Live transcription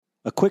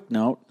A quick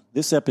note,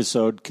 this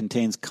episode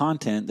contains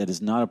content that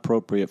is not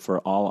appropriate for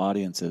all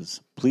audiences.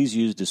 Please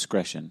use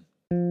discretion.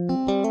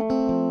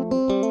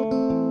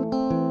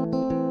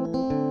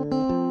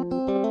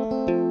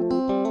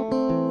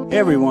 Hey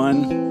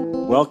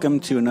everyone, welcome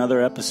to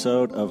another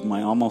episode of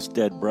My Almost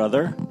Dead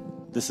Brother.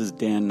 This is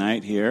Dan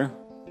Knight here.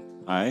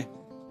 Hi.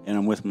 And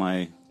I'm with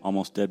my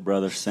almost dead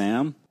brother,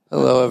 Sam.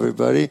 Hello,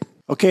 everybody.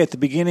 Okay, at the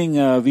beginning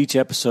of each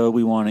episode,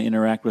 we want to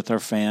interact with our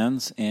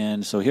fans.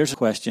 And so here's a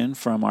question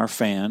from our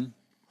fan,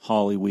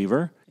 Holly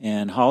Weaver.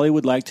 And Holly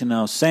would like to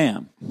know,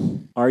 Sam,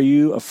 are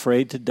you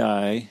afraid to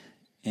die?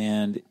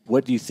 And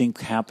what do you think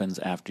happens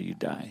after you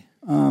die?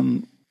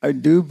 I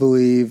do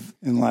believe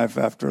in life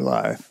after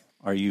life.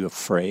 Are you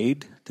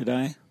afraid to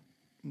die?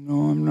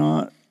 No, I'm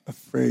not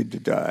afraid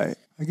to die.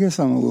 I guess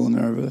I'm a little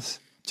nervous.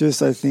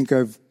 I think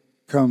I've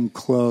come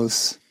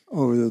close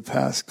over the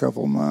past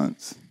couple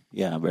months.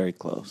 Yeah, very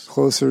close.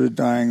 Closer to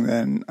dying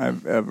than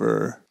I've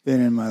ever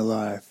been in my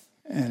life,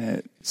 and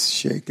it's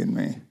shaken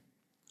me.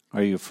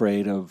 Are you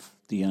afraid of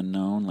the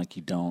unknown? Like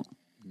you don't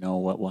know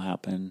what will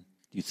happen?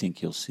 Do you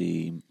think you'll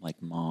see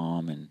like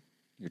Mom and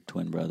your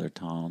twin brother,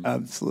 Tom?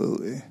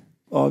 Absolutely.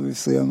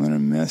 Obviously, I'm going to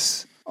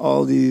miss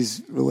all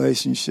these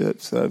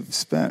relationships that I've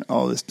spent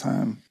all this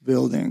time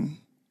building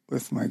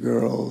with my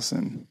girls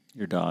and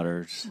your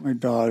daughters. My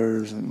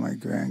daughters and my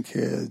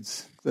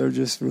grandkids. They're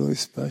just really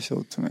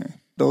special to me.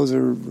 Those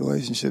are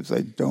relationships I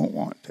don't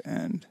want to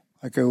end.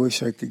 Like I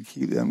wish I could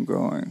keep them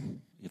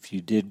going. If you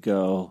did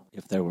go,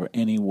 if there were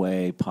any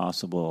way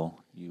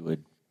possible, you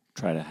would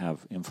try to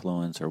have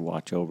influence or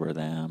watch over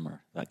them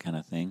or that kind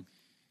of thing?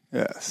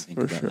 Yes,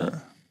 for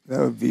sure. That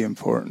would be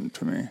important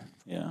to me.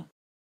 Yeah.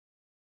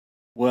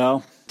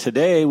 Well,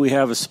 today we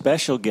have a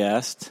special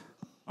guest,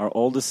 our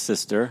oldest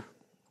sister,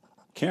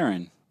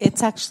 Karen.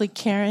 It's actually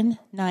Karen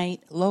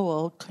Knight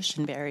Lowell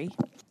Cushenberry.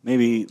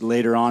 Maybe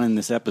later on in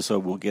this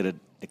episode we'll get an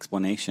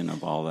explanation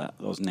of all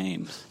those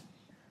names.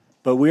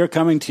 But we are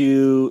coming to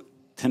you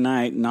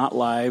tonight, not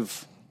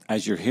live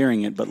as you're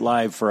hearing it, but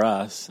live for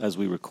us as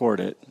we record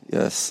it.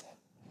 Yes.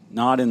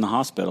 Not in the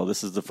hospital.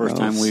 This is the first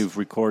time we've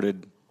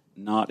recorded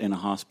not in a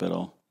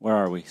hospital. Where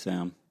are we,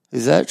 Sam?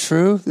 Is that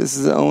true? This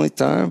is the only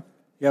time?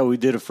 Yeah, we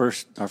did our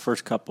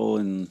first couple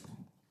in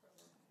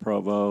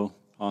Provo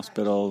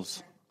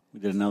hospitals. We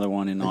did another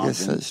one in Ogden. I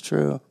guess that's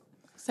true.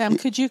 Sam,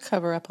 could you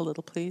cover up a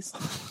little, please?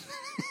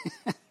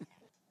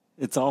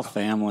 It's all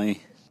family.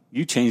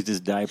 You changed his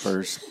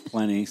diapers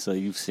plenty, so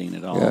you've seen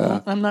it all. Yeah.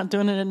 I'm not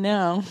doing it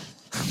now.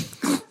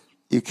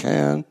 You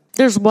can.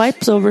 There's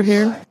wipes over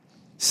here.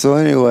 So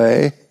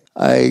anyway,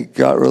 I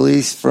got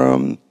released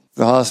from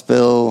the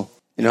hospital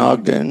in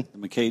Ogden.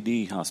 The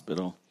McKay-D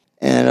Hospital.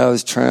 And I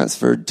was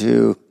transferred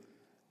to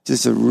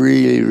just a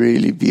really,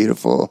 really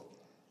beautiful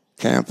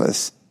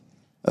campus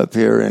up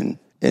here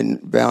in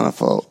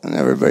Bountiful. And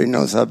everybody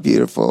knows how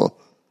beautiful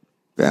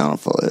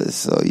Bountiful is.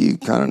 So you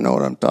kind of know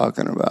what I'm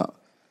talking about.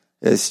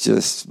 It's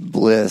just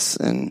bliss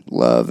and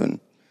love and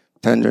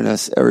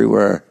tenderness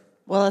everywhere.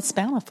 Well, it's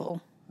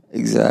Bountiful.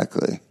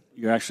 Exactly.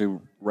 You're actually,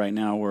 right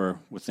now, we're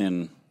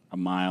within a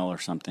mile or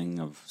something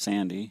of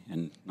Sandy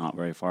and not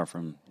very far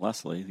from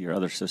Leslie, your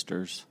other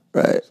sisters.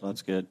 Right. So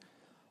that's good.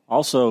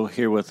 Also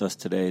here with us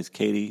today is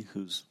Katie,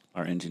 who's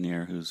our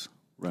engineer, who's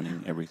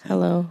running everything.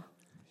 Hello.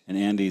 And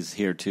Andy's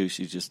here, too.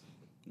 She's just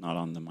not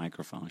on the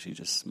microphone. She's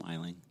just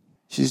smiling.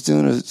 She's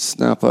doing a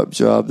snap-up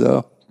job,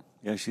 though.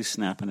 Yeah, she's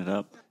snapping it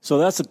up. So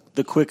that's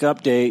the quick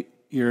update.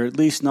 You're at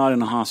least not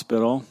in a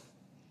hospital,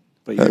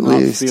 but you're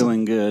not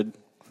feeling good.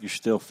 You're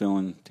still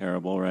feeling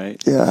terrible, right?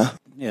 Yeah.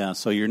 Yeah,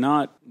 so you're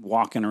not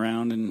walking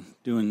around and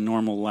doing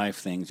normal life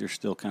things. You're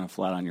still kind of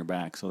flat on your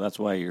back. So that's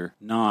why you're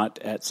not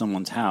at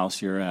someone's house.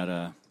 You're at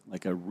a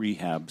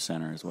rehab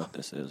center is what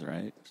this is,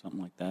 right?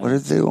 Something like that. What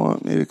did they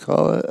want me to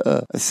call it?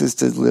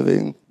 Assisted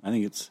living? I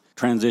think it's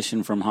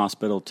transition from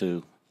hospital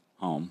to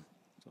home.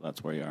 So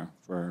that's where you are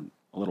for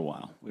a little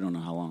while. We don't know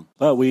how long.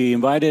 But we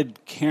invited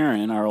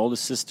Karen, our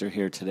oldest sister,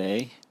 here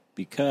today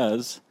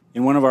because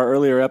in one of our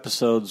earlier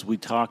episodes, we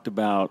talked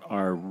about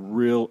our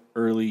real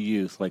early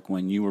youth, like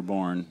when you were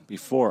born,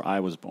 before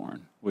I was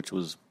born, which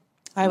was...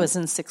 I was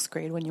in 6th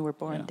grade when you were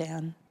born, yeah.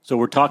 Dan. So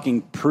we're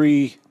talking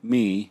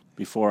pre-me,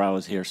 before I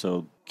was here.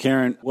 So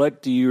Karen,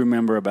 what do you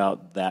remember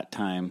about that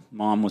time?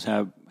 Mom was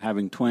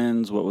having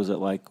twins. What was it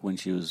like when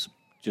she was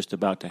just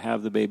about to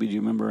have the baby? Do you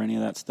remember any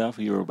of that stuff?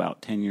 You were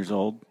about 10 years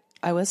old.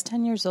 I was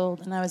 10 years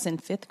old, and I was in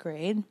 5th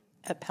grade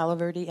at Palo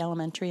Verde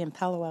Elementary in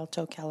Palo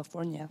Alto,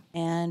 California.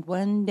 And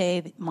one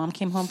day, Mom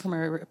came home from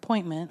her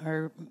appointment,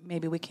 or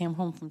maybe we came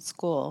home from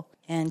school,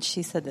 and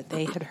she said that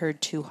they had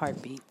heard 2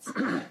 heartbeats,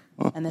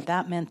 and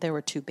that meant there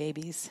were 2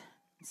 babies.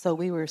 So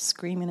we were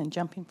screaming and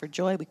jumping for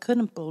joy. We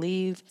couldn't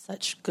believe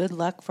such good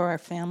luck for our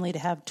family to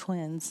have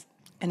twins.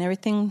 And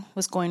everything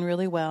was going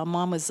really well.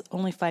 Mom was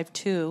only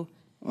 5'2",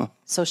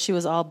 so she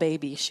was all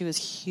baby. She was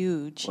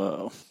huge.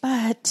 Whoa.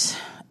 But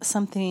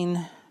something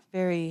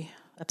very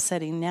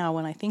upsetting now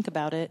when I think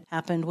about it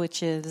happened,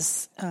 which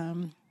is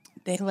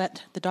they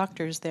let the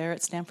doctors there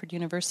at Stanford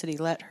University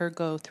let her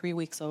go 3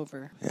 weeks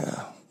over.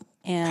 Yeah.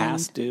 And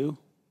Past due?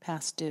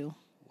 Past due.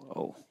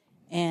 Whoa.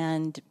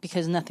 and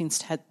because nothing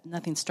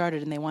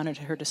started, and they wanted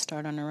her to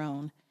start on her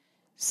own.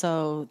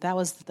 So that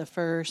was the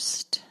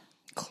first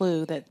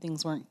clue that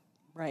things weren't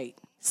right.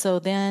 So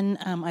then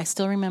I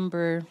still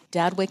remember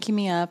Dad waking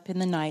me up in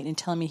the night and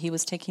telling me he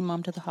was taking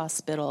Mom to the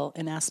hospital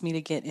and asked me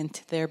to get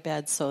into their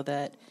bed so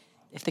that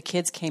if the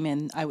kids came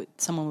in,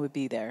 someone would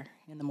be there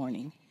in the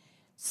morning.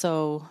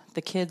 So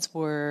the kids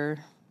were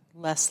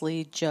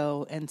Leslie,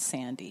 Joe, and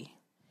Sandy.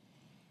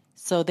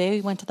 So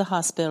they went to the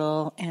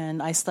hospital,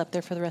 and I slept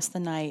there for the rest of the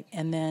night.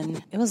 And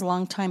then it was a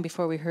long time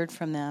before we heard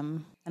from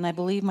them. And I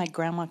believe my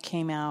grandma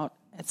came out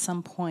at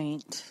some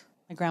point,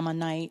 my grandma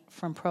Knight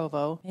from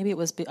Provo. Maybe it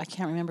was, I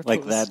can't remember if Like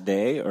it was that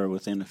day or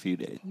within a few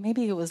days?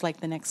 Maybe it was like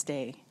the next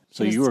day.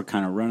 So you were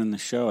kind of running the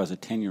show as a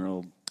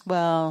 10-year-old.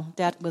 Well,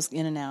 Dad was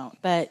in and out.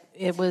 But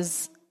it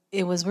was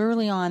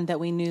early on that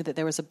we knew that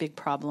there was a big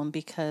problem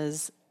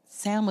because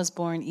Sam was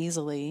born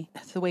easily.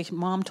 The way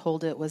Mom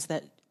told it was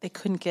that they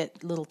couldn't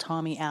get little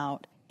Tommy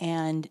out.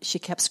 And she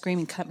kept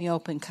screaming, cut me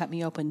open,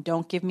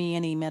 don't give me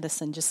any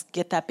medicine, just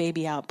get that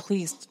baby out,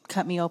 please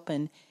cut me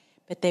open.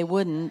 But they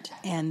wouldn't,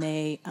 and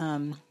they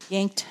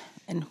yanked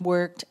and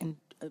worked, and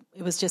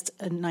it was just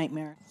a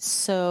nightmare.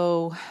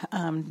 So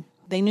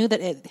they knew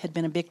that it had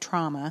been a big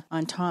trauma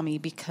on Tommy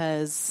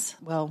because,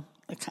 well,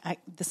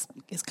 this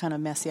is kind of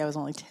messy. I was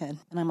only 10,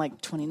 and I'm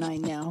like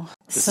 29 now.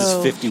 This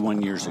is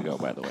 51 years ago,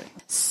 by the way.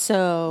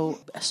 So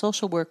a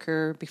social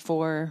worker,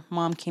 before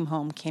Mom came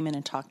home, came in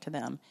and talked to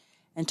them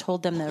and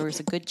told them there was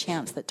a good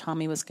chance that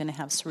Tommy was going to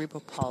have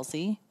cerebral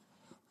palsy,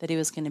 that he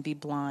was going to be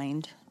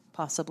blind,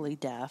 possibly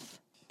deaf,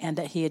 and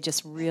that he had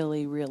just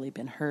really, really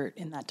been hurt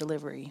in that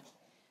delivery.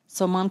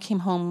 So Mom came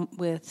home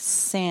with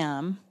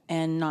Sam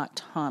and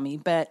not Tommy,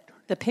 but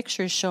the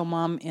pictures show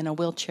Mom in a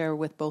wheelchair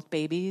with both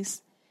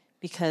babies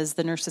because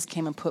the nurses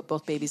came and put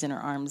both babies in her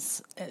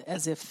arms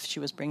as if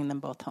she was bringing them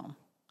both home.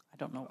 I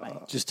don't know why.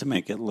 Just to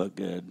make it look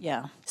good.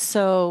 Yeah.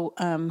 So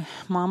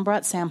Mom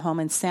brought Sam home,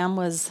 and Sam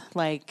was,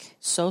 like,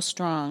 so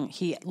strong.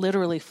 He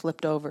literally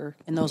flipped over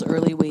in those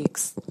early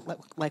weeks,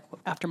 like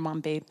after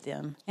Mom bathed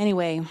him.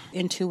 Anyway,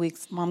 in 2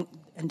 weeks, Mom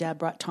and Dad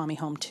brought Tommy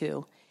home,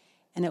 too.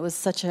 And it was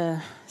such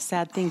a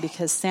sad thing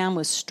because Sam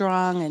was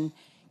strong and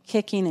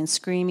kicking and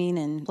screaming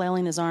and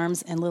flailing his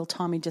arms, and little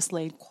Tommy just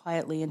laid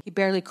quietly. And he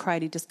barely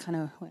cried. He just kind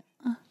of went,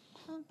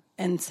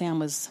 And Sam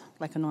was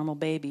like a normal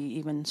baby,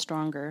 even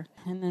stronger.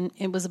 And then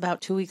it was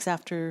about 2 weeks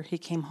after he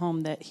came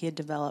home that he had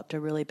developed a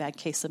really bad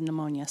case of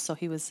pneumonia. So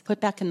he was put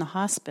back in the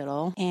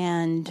hospital,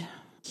 and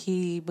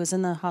he was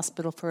in the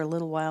hospital for a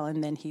little while,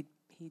 and then he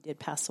did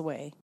pass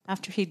away.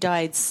 After he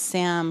died,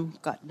 Sam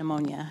got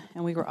pneumonia,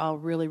 and we were all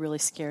really, really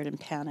scared and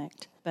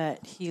panicked.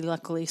 But he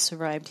luckily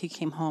survived. He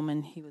came home,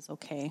 and he was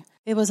okay.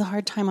 It was a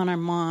hard time on our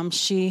mom.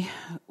 She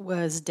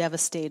was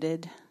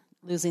devastated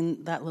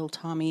losing that little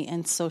Tommy,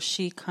 and so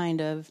she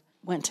kind of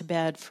went to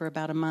bed for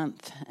about a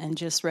month and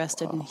just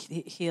rested and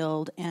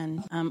healed.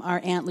 And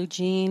our Aunt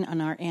Lugene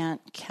and our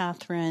Aunt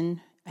Catherine,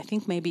 I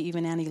think maybe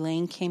even Annie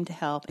Lane came to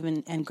help,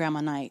 and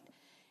Grandma Knight.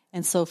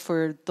 And so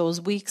for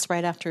those weeks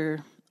right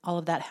after all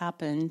of that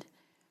happened,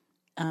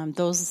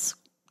 those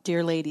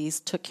dear ladies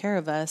took care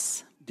of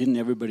us. Didn't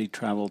everybody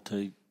travel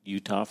to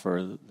Utah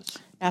for this?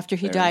 After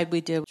he died,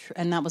 we did,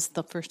 and that was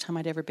the first time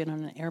I'd ever been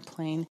on an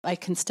airplane. I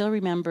can still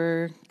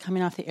remember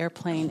coming off the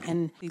airplane,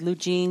 and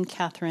Lugene,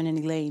 Catherine, and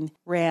Elaine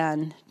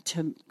ran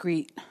to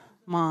greet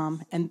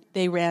Mom, and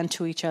they ran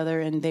to each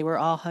other, and they were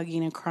all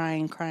hugging and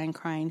crying.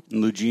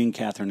 And Lugene,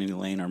 Catherine, and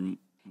Elaine are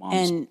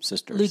Mom's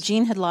sisters.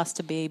 Lugene had lost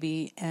a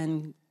baby,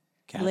 and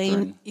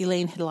Catherine.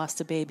 Elaine had lost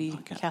a baby.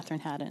 Okay.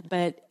 Catherine hadn't.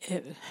 But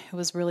it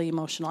was really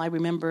emotional. I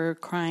remember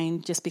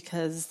crying just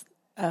because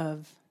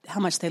of how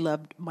much they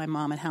loved my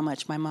mom and how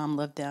much my mom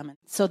loved them.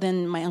 So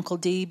then my Uncle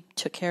D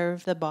took care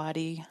of the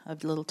body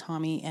of little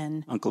Tommy,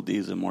 and Uncle D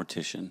is a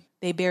mortician.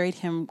 they buried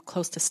him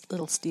close to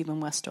little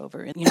Stephen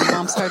Westover. And,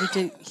 Mom started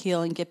to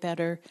heal and get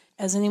better.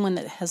 As anyone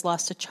that has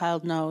lost a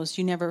child knows,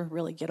 you never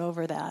really get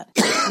over that.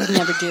 You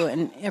never do.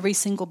 And every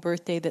single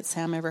birthday that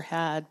Sam ever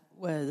had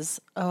was,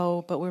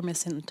 oh, but we're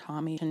missing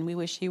Tommy, and we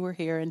wish he were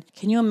here. And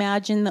can you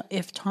imagine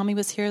if Tommy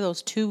was here,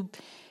 those two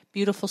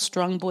beautiful,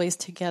 strong boys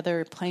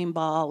together playing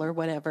ball or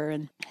whatever,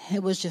 and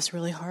it was just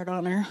really hard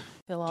on her.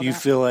 Do you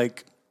feel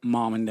like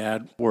Mom and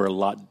Dad were a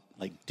lot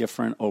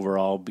different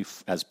overall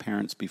as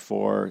parents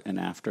before and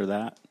after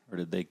that, or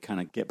did they kind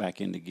of get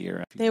back into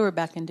gear? They were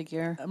back into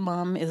gear.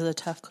 Mom is a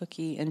tough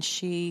cookie, and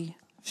she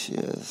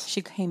is.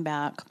 She came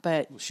back,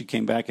 but she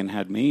came back and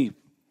had me.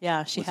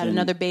 Yeah, she had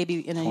another baby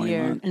in a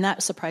year, months. and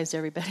that surprised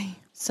everybody.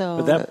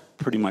 But that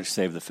pretty much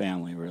saved the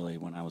family, really,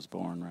 when I was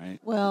born, right?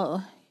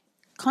 Well,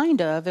 kind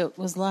of. It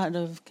was a lot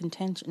of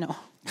contention. No,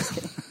 just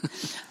kidding.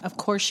 Of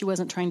course, she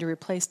wasn't trying to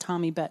replace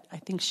Tommy, but I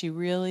think she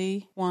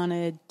really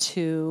wanted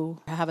to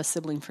have a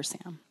sibling for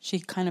Sam. She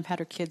kind of had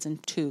her kids in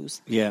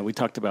twos. Yeah, we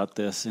talked about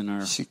this in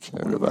our She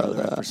cared about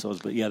that.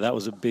 episodes, but yeah, that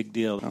was a big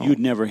deal. You'd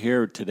never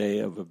hear today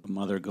of a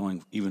mother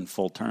going even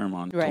full term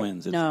on Right.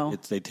 twins. No.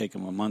 They take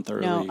them a month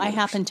early. No, I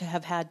happen to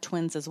have had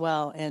twins as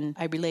well, and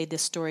I relayed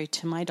this story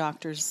to my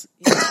doctors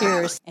in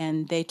tears,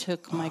 and they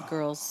took my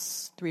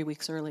girls 3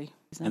 weeks early.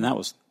 And that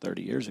was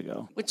 30 years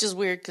ago. Which is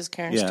weird because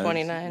Karen's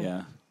 29.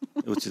 Yeah.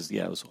 It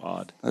was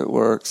odd. It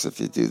works if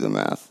you do the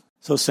math.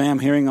 So, Sam,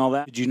 hearing all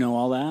that, did you know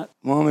all that?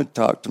 Mom had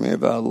talked to me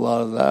about a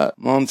lot of that.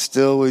 Mom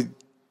still would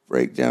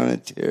break down in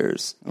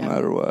tears no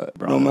matter what.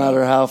 No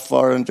matter how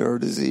far into her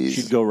disease.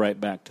 She'd go right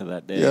back to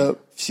that day. Yep.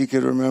 She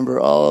could remember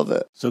all of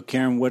it. So,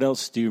 Karen, what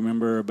else do you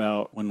remember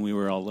about when we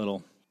were all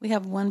little? We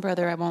have one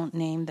brother I won't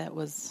name that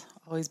was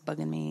always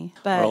bugging me.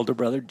 But Our older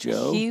brother,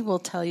 Joe. he will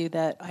tell you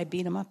that I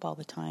beat him up all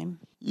the time.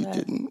 You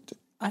didn't.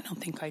 I don't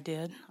think I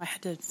did. I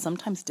had to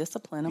sometimes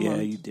discipline him Yeah,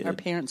 when you did. our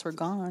parents were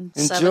gone.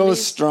 And Joe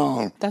was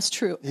strong. That's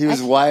true. He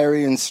was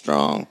wiry and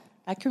strong.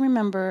 I can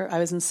remember I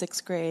was in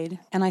 6th grade,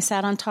 and I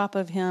sat on top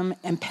of him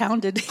and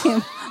pounded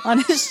him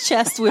on his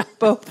chest with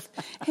both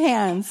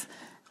hands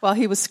while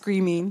he was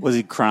screaming. Was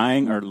he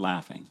crying or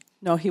laughing?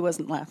 No, he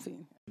wasn't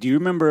laughing. Do you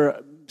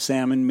remember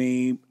Sam and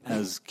me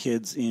as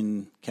kids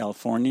in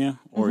California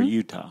or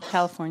Utah?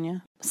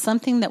 California.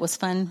 Something that was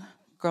fun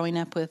growing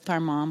up with our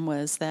mom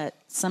was that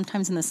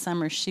sometimes in the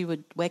summer she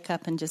would wake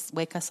up and just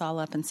wake us all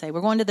up and say, we're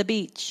going to the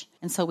beach.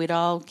 And so we'd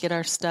all get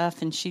our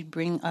stuff, and she'd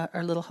bring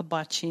our little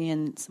hibachi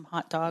and some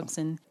hot dogs.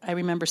 And I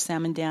remember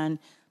Sam and Dan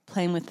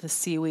playing with the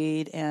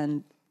seaweed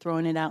and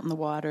throwing it out in the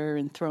water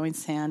and throwing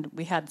sand.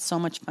 We had so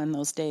much fun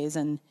those days,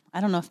 and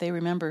I don't know if they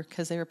remember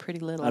because they were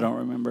pretty little. I don't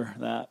remember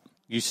that.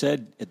 You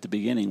said at the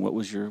beginning,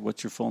 what's your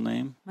full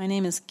name? My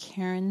name is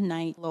Karen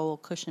Knight Lowell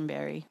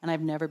Cushenberry, and I've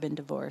never been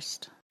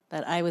divorced.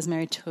 But I was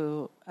married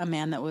to a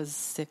man that was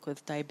sick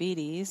with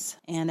diabetes,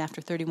 and after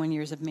 31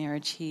 years of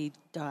marriage, he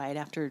died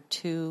after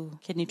 2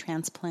 kidney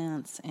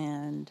transplants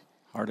and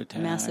Heart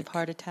attack. massive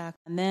heart attack.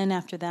 And then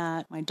after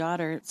that, my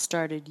daughter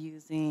started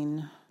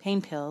using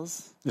pain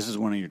pills. This is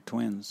one of your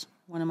twins.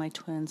 One of my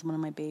twins, one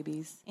of my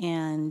babies.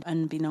 And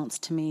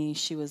unbeknownst to me,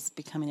 she was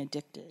becoming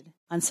addicted.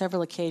 On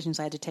several occasions,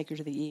 I had to take her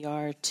to the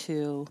ER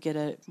to get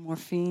a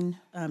morphine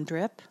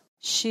drip.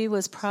 She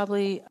was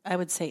probably, I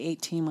would say,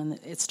 18 when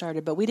it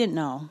started, but we didn't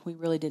know. We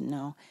really didn't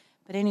know.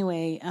 But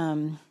anyway,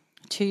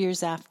 2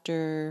 years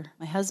after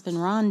my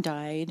husband Ron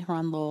died,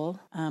 Ron Lowell,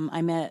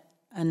 I met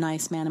a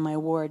nice man in my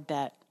ward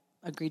that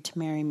agreed to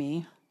marry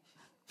me.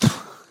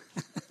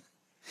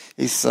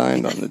 He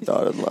signed on the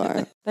dotted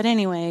line. But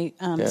anyway,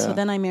 so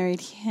then I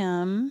married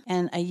him,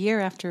 and a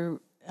year after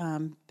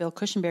Bill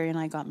Cushenberry and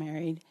I got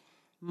married,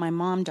 my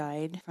mom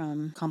died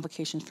from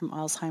complications from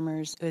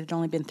Alzheimer's. It had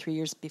only been 3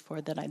 years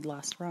before that I'd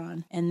lost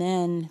Ron. And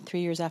then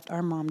 3 years after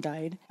our mom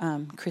died,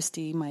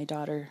 Christy, my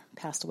daughter,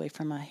 passed away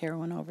from a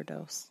heroin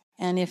overdose.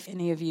 And if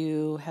any of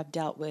you have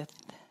dealt with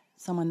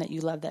someone that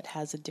you love that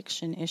has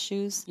addiction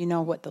issues, you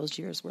know what those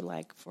years were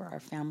like for our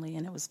family,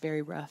 and it was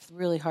very rough,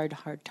 really hard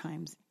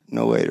times.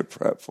 No way to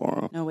prep for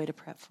him. No way to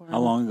prep for him. How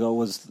long ago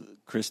was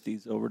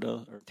Christy's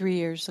overdose? 3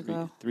 years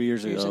ago. 3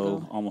 years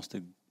ago, almost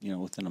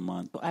within a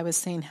month. I was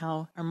saying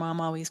how our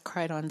mom always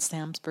cried on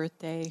Sam's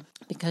birthday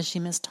because she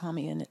missed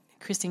Tommy, and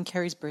Christine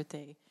Carey's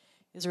birthday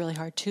is really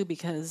hard too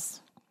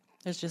because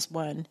there's just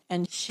one,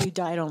 and she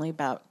died only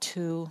about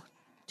two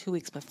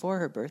weeks before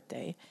her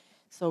birthday.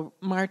 So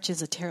March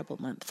is a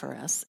terrible month for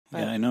us.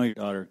 Yeah, I know your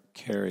daughter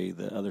Carrie,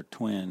 the other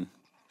twin,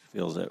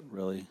 feels it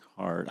really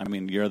hard. I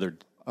mean, your other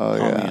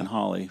Tommy and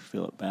Holly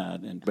feel it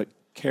bad, but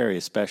Carrie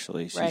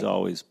especially, she's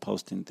always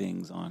posting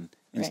things on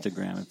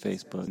Instagram and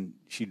Facebook. And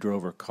she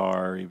drove her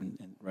car even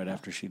right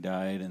after she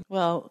died. And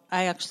well,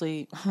 I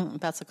actually,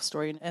 that's a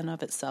story in and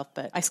of itself,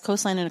 but I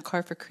co-signed in a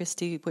car for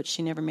Christy, which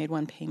she never made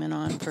one payment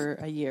on for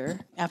a year.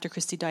 After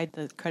Christy died,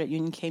 the credit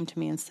union came to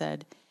me and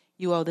said,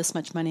 you owe this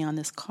much money on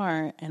this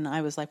car. And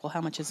I was like, well, how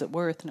much is it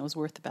worth? And it was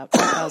worth about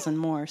 $2,000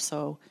 more.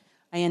 So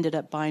I ended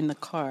up buying the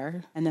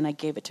car, and then I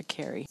gave it to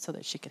Carrie so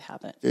that she could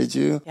have it. Did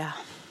you? Yeah.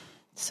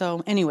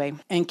 So anyway,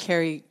 and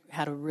Carrie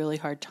had a really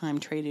hard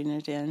time trading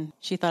it in.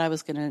 She thought I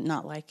was going to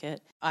not like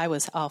it. I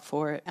was all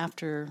for it.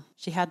 After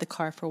she had the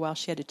car for a while,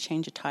 she had to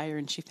change a tire,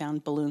 and she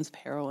found balloons of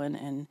heroin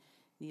and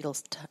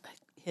needles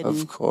hidden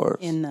Of course.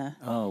 in the...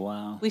 oh,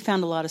 wow. We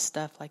found a lot of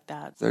stuff like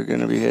that. They're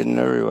going to be hidden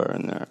everywhere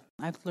in there.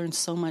 I've learned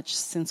so much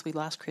since we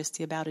lost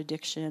Christy about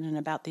addiction and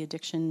about the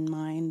addiction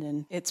mind,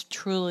 and it's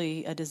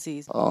truly a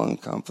disease. All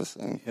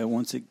encompassing. Yeah,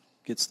 once it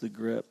gets the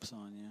grips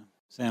on you.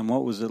 Sam,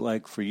 what was it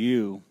like for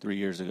you 3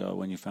 years ago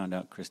when you found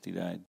out Christy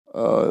died?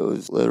 Oh, it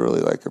was literally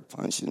like a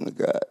punch in the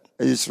gut.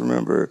 I just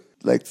remember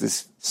like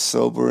this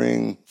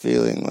sobering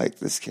feeling like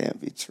this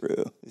can't be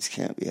true. This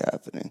can't be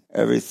happening.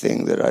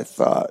 Everything that I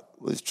thought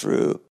was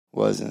true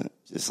wasn't.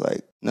 Just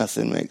like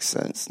nothing makes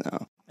sense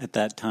now. At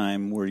that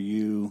time, were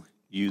you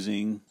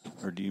using,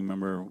 or do you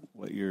remember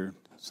what your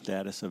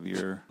status of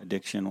your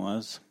addiction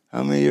was?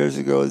 How many years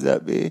ago would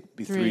that be? It'd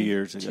be 3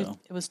 years ago.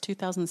 It was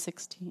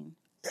 2016.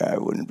 Yeah, I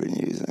wouldn't have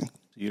been using.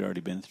 You'd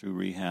already been through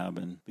rehab,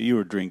 but you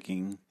were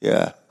drinking.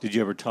 Yeah. Did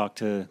you ever talk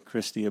to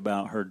Christy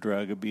about her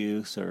drug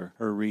abuse or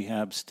her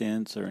rehab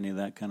stints or any of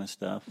that kind of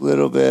stuff? A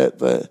little bit,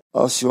 but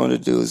all she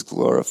wanted to do was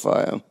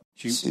glorify him.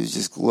 She was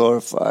just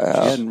glorify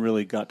how. She hadn't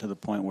really got to the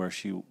point where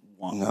she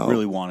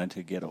really wanted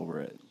to get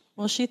over it.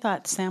 Well, she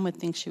thought Sam would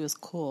think she was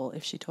cool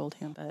if she told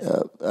him, but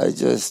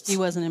he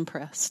wasn't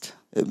impressed.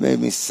 It made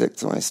me sick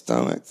to my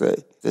stomach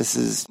that this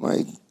is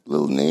my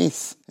little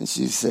niece. And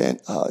she's saying,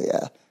 oh,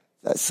 yeah,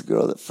 that's the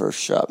girl that first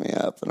shot me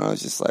up. And I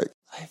was just like,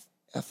 I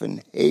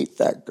effing hate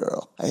that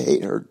girl. I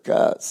hate her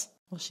guts.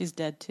 Well, she's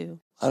dead, too.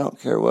 I don't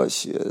care what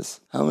she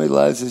is. How many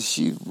lives has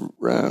she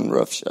ran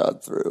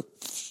roughshod through?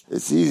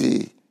 It's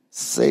easy.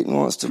 Satan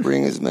wants to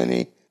bring as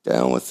many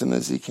down with him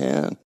as he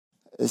can.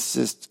 It's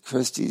just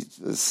Christy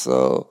is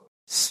so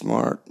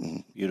smart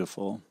and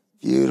beautiful,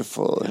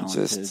 talented. And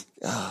just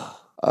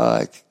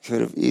I could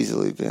have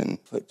easily been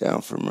put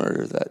down for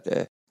murder that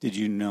day. Did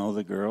you know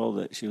the girl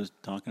that she was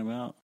talking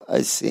about?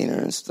 I'd seen her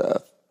and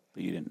stuff,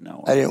 but you didn't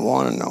know her. I didn't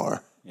want to know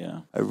her.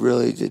 Yeah, I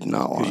really did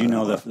not want to. Because you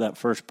know that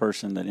first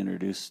person that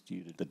introduced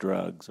you to the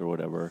drugs or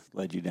whatever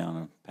led you down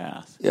a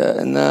path. Yeah,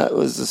 and that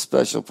was a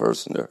special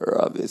person to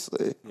her,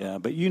 obviously. Yeah,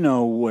 but you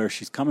know where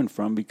she's coming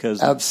from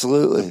because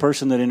absolutely the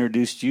person that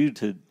introduced you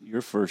to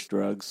your first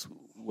drugs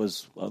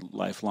was a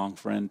lifelong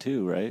friend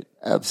too, right?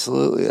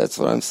 Absolutely, that's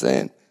what I'm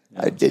saying.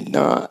 Yeah. I did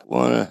not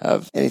want to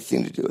have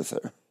anything to do with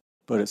her.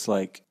 But it's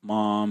like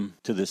Mom,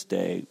 to this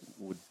day,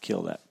 would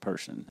kill that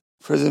person.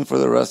 Prison for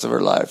the rest of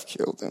her life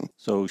killed him.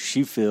 So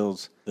she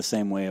feels the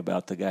same way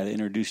about the guy that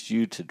introduced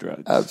you to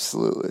drugs.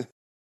 Absolutely.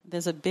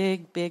 There's a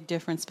big, big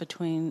difference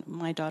between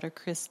my daughter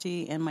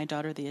Christy and my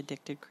daughter, the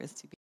addicted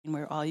Christy,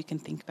 where all you can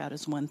think about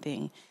is one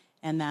thing,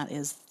 and that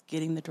is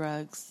getting the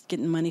drugs,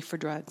 getting money for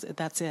drugs.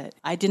 That's it.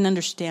 I didn't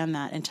understand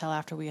that until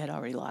after we had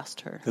already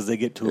lost her. Because they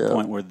get to a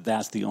point where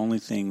that's the only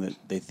thing that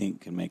they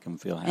think can make them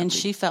feel happy. And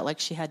she felt like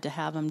she had to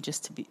have them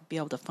just to be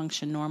able to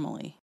function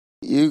normally.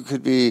 You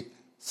could be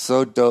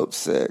so dope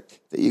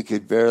sick that you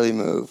could barely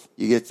move.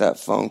 You get that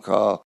phone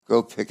call,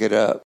 go pick it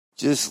up.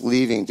 Just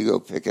leaving to go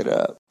pick it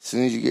up. As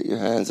soon as you get your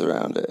hands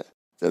around it,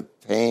 the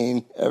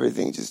pain,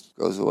 everything just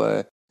goes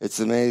away. It's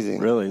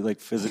amazing. Really? Like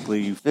physically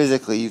you feel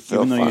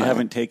even though fine. You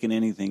haven't taken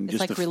anything. It's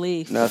just like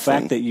relief. The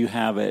fact that you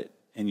have it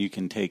and you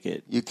can take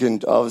it. You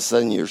can, all of a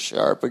sudden you're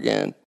sharp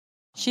again.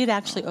 She had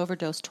actually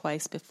overdosed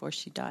twice before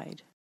she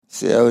died.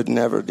 See, I would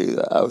never do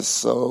that. I was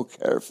so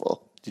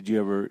careful. Did you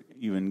ever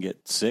even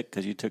get sick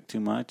because you took too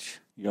much?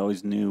 You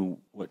always knew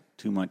what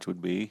too much would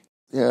be?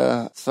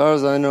 Yeah. As far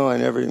as I know, I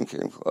never even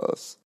came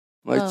close.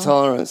 My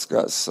tolerance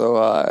got so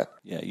high.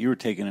 Yeah, you were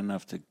taking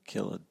enough to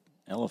kill an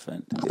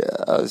elephant.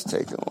 Yeah, I was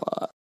taking a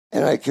lot.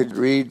 And I could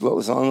read what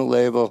was on the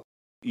label.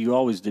 You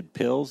always did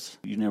pills?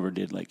 You never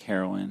did like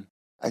heroin?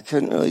 I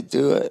couldn't really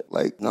do it,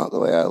 like not the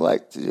way I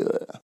like to do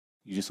it.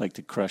 You just like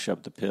to crush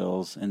up the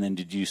pills. And then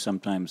did you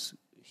sometimes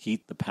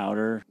heat the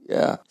powder?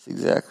 Yeah, that's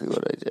exactly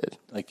what I did.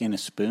 Like in a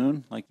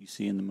spoon, like you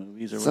see in the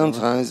movies or whatever?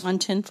 Sometimes. On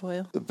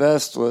tinfoil. The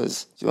best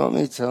was, do you want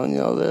me telling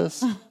you all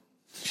this?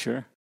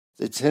 Sure.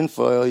 The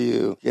tinfoil,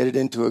 you get it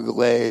into a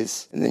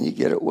glaze, and then you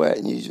get it wet,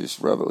 and you just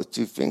rub it with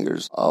 2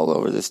 fingers all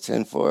over this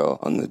tinfoil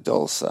on the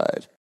dull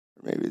side.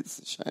 Or maybe it's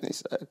the shiny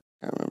side.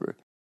 I can't remember.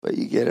 But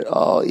you get it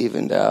all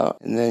evened out,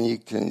 and then you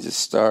can just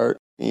start,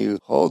 and you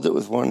hold it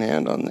with one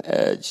hand on the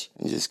edge,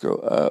 and just go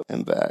up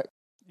and back.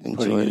 Enjoy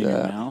putting it in that.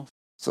 Your mouth?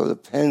 So the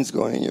pen's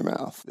going in your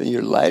mouth. Then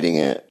you're lighting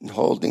it and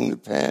holding the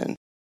pen.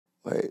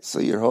 Wait, so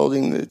you're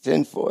holding the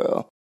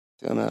tinfoil.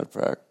 I'm out of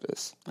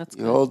practice. That's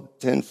you good. hold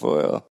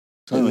tinfoil.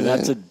 So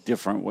that's a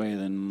different way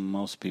than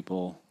most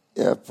people.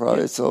 Yeah,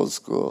 probably it's old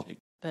school.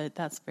 But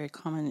that's very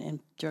common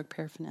in drug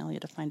paraphernalia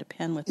to find a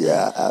pen with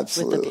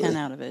absolutely. with the pen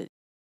out of it.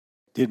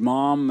 Did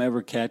Mom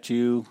ever catch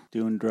you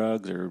doing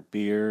drugs or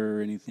beer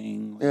or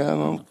anything? Yeah,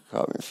 Mom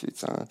caught me a few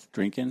times.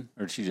 Drinking?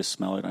 Or did she just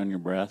smell it on your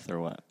breath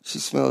or what? She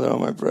smelled it on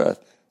my breath.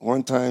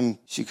 One time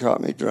she caught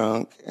me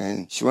drunk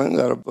and she went and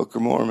got a Book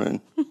of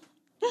Mormon.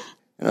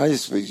 And I would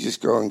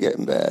just go and get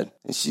in bed.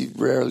 And she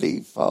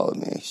rarely followed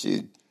me.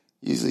 She'd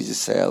usually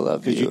just say, I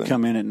love you. Because you'd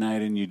come in at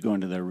night and you'd go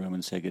into their room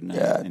and say goodnight.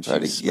 Yeah, and try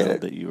to get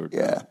it. That you were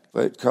drunk. Yeah,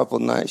 but a couple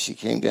of nights she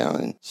came down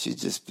and she'd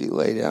just be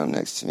lay down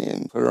next to me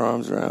and put her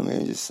arms around me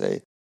and just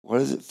say, what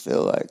does it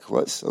feel like?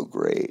 What's so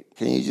great?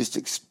 Can you just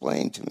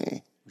explain to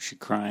me? Was she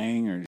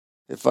crying? Or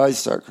if I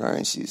start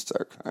crying, she'd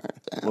start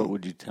crying. Damn. What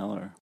would you tell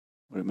her?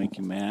 Would it make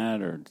you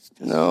mad? Or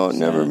no, it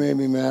never made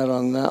me mad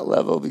on that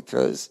level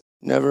because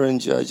never in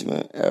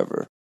judgment,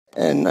 ever.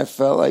 And I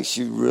felt like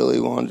she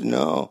really wanted to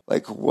know,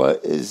 like,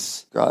 what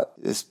is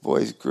got this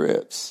boy's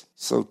grips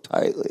so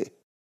tightly.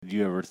 Did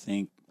you ever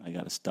think, I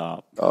got to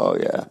stop? Oh,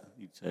 yeah.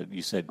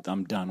 You said,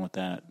 I'm done with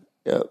that.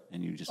 Yep.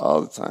 And you just...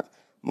 all the time.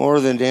 More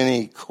than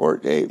any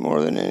court date,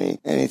 more than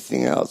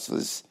anything else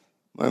was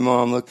my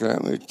mom looking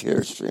at me with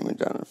tears streaming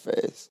down her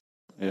face.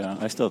 Yeah,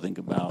 I still think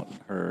about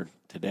her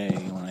today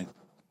when I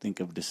think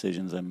of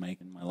decisions I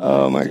make in my life.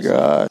 Oh, my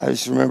God. I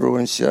just remember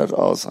when she had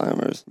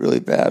Alzheimer's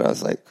really bad. I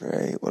was like,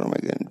 great, what am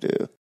I going to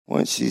do?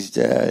 Once she's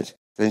dead,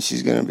 then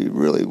she's going to be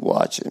really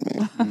watching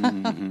me.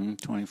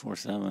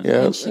 24/7.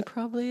 Yeah. And she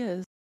probably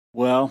is.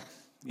 Well,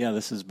 yeah,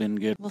 this has been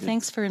good. Well,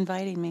 thanks for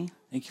inviting me.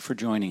 Thank you for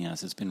joining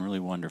us. It's been really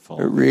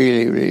wonderful. It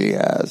really, really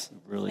has.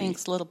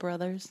 Thanks, little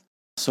brothers.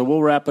 So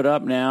we'll wrap it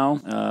up now,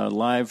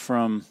 live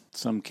from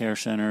some care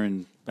center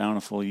in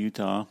Bountiful,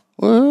 Utah.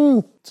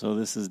 Woo! So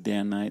this is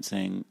Dan Knight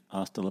saying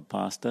hasta la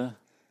pasta.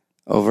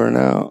 Over and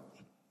out.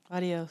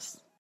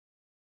 Adios.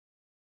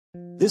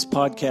 This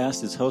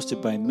podcast is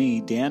hosted by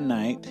me, Dan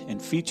Knight,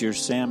 and features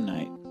Sam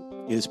Knight.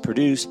 It is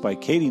produced by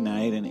Katie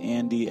Knight and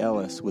Andy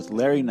Ellis, with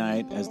Larry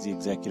Knight as the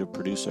executive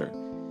producer.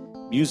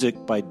 Music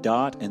by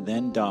Dot and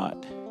Then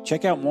Dot.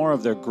 Check out more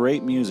of their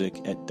great music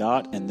at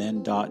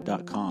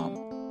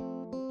dotandthendot.com.